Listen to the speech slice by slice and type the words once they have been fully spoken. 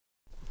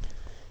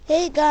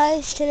Hey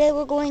guys, today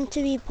we're going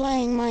to be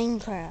playing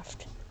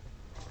Minecraft.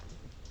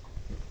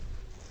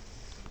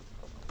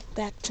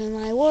 Back to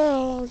my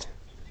world.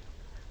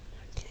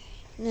 Okay,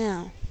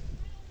 now.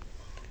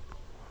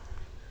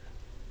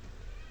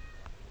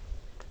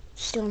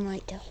 Still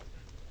night though.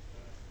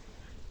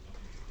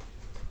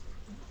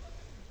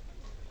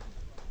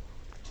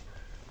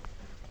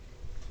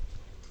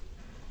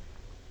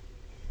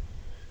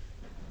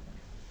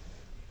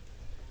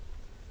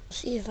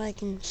 See if I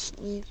can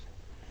sleep.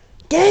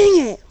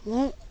 Dang it!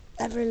 Won't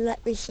ever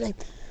let me sleep.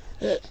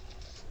 Let's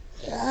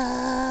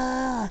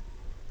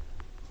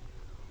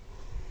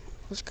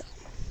go.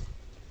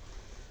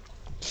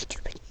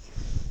 Stupid.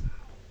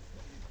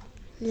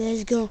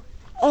 Let's go.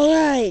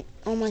 Alright,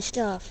 all my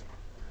stuff.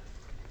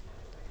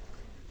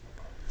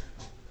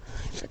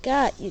 I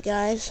forgot, you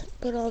guys.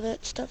 Put all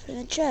that stuff in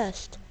a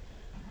chest.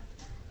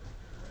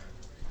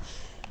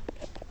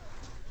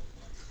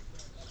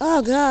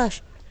 Oh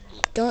gosh.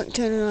 Don't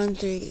turn it on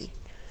 3D.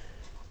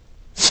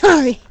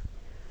 Sorry.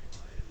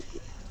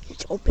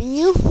 Let's open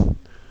you.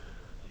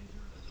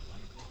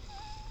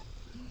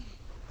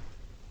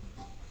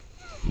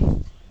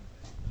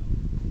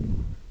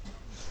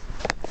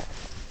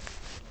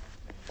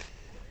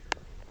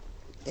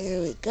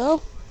 There we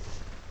go.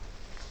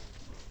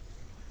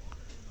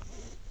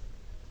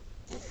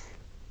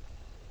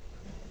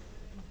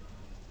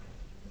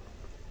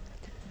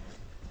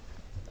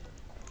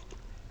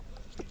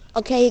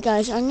 Okay, you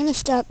guys, I'm gonna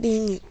stop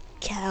being a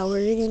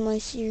coward in my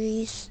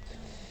series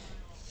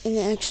and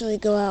actually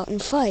go out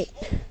and fight.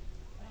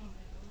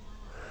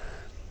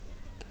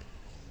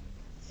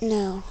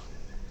 Now,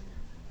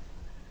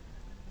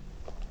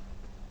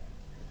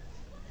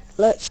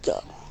 let's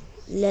go.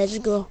 Let's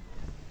go.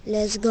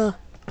 Let's go.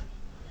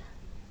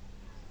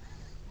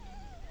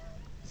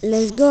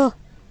 Let's go.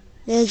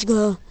 Let's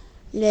go.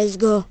 Let's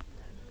go.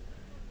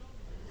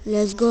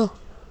 Let's go.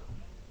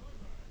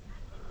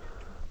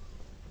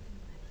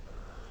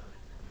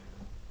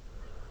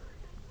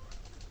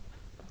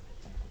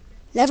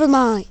 Never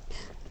mind.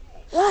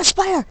 Ah,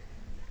 spider!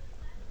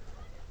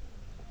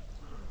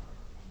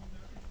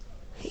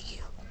 Hate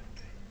you.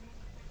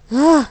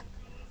 Ah!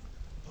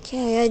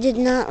 Okay, I did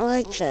not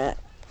like that.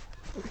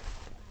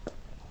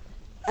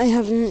 I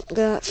haven't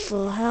got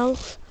full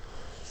health.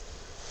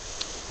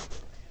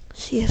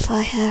 See if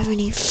I have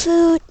any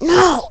food.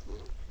 No!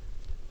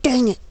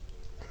 Dang it.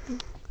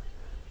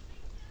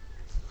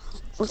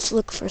 Let's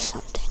look for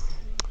something.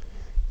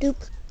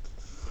 Doop.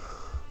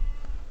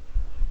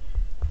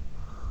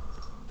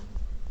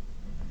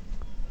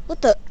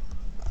 What the?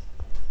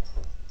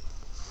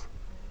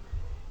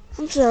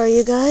 I'm sorry,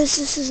 you guys.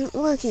 This isn't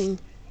working.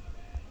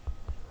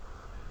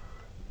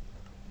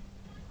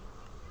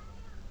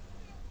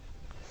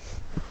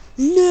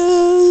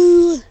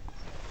 No!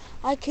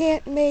 I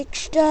can't make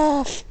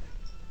stuff.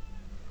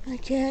 I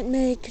can't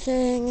make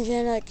things,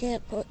 and I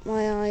can't put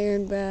my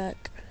iron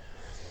back.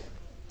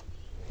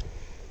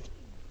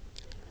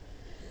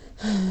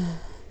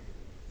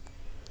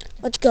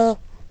 Let's go.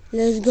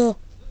 Let's go.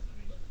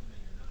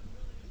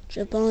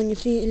 Jump on your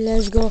feet and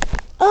let's go.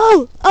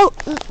 Oh! Oh!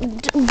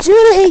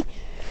 Julie!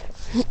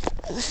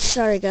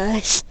 Sorry,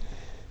 guys.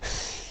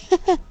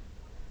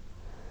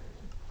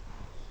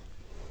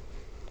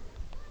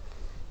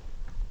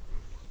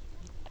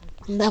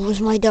 That was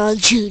my dog,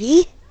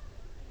 Judy.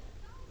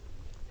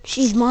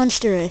 She's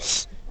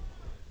monstrous.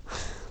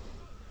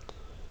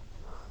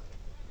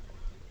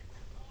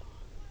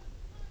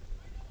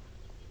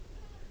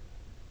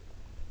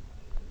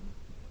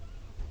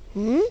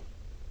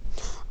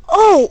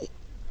 Oh!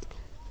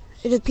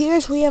 It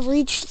appears we have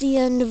reached the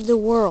end of the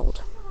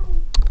world.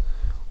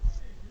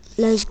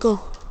 Let's go.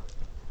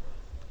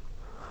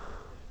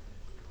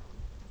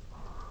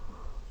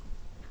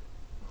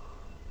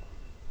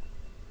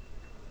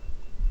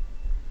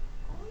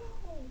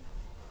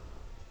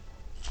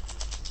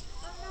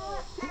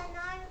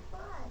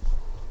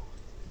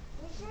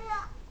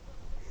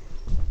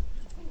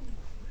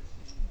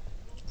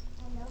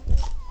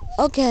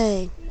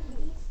 Okay.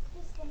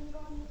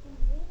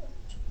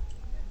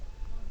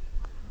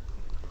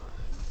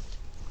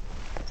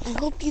 I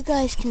hope you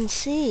guys can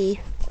see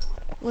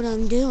what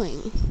I'm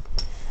doing.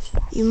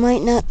 You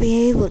might not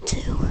be able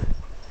to.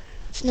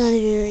 It's not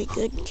a very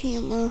good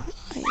camera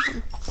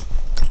either.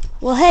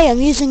 Well, hey, I'm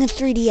using a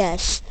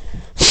 3DS.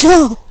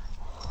 So,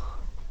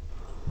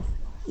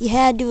 you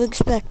had to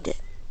expect it.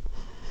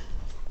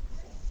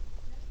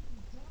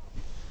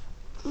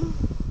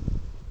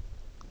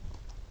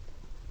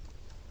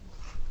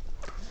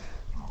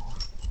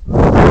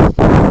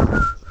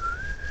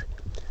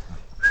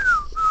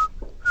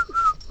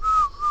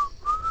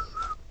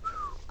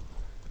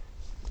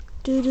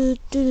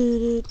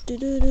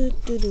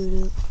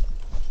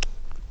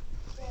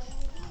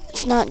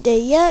 It's not day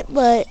yet,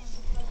 but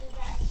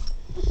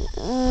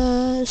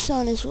the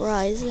sun is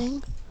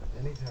rising.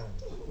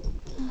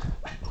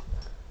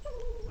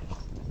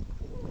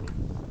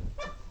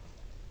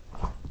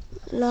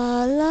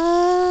 La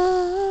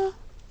la.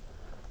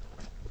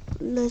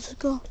 Let's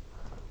go.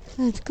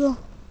 Let's go.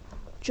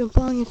 Jump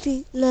on your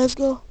feet. Let's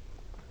go.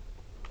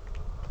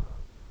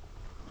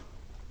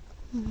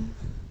 Do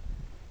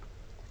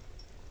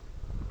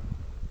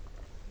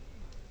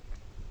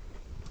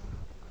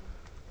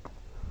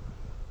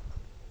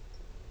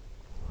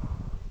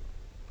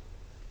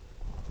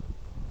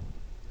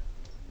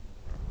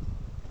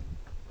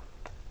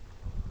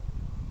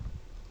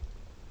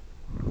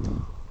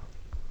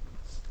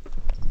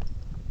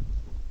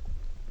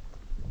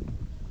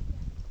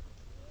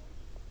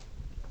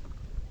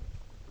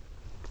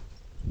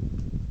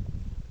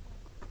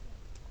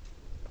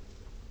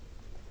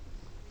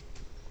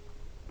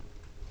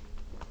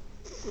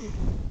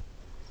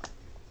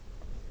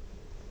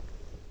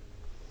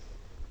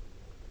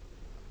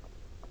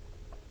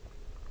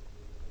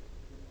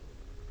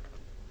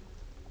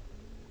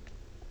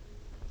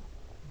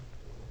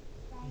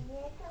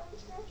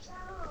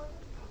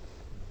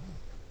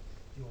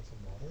you want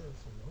some water or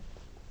some milk?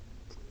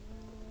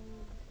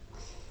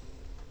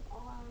 Chocolate. You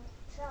want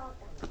some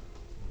chocolate milk?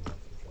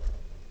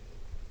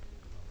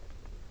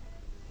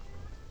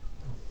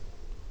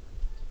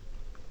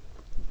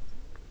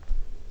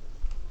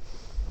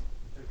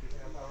 Took your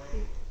camp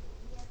already?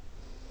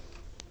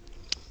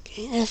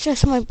 Okay, that's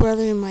just my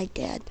brother and my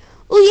dad.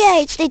 Oh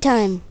yay, it's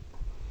daytime.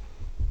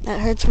 That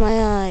hurts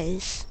my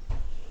eyes.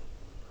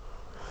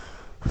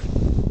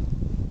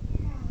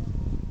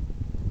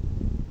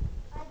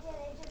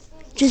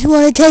 Just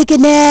want to take a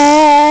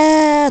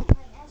nap.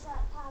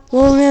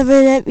 Won't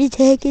ever let me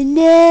take a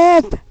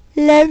nap.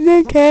 Let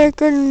me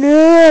take a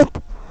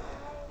nap.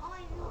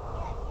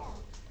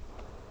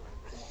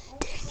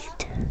 Dang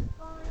it.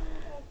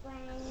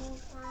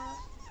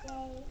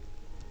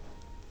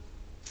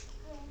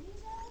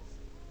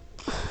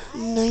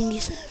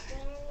 97.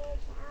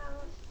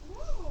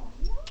 No.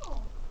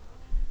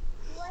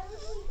 Why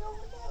would we go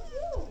without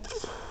you?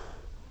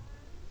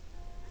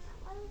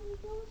 Why would we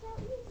go without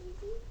you,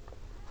 Gigi?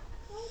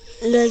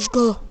 Let's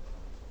go.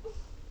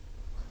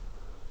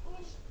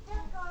 You're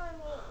stuck on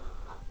me.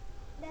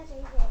 That's what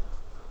you said.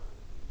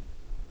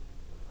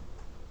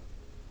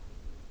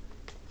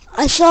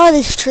 I saw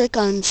this trick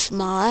on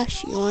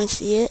Smosh. You want to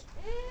see it?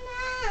 No.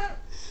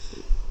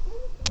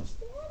 Who's so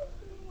sad if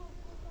we went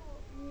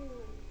without you?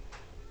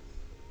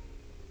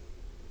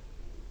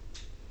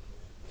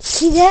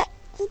 See that?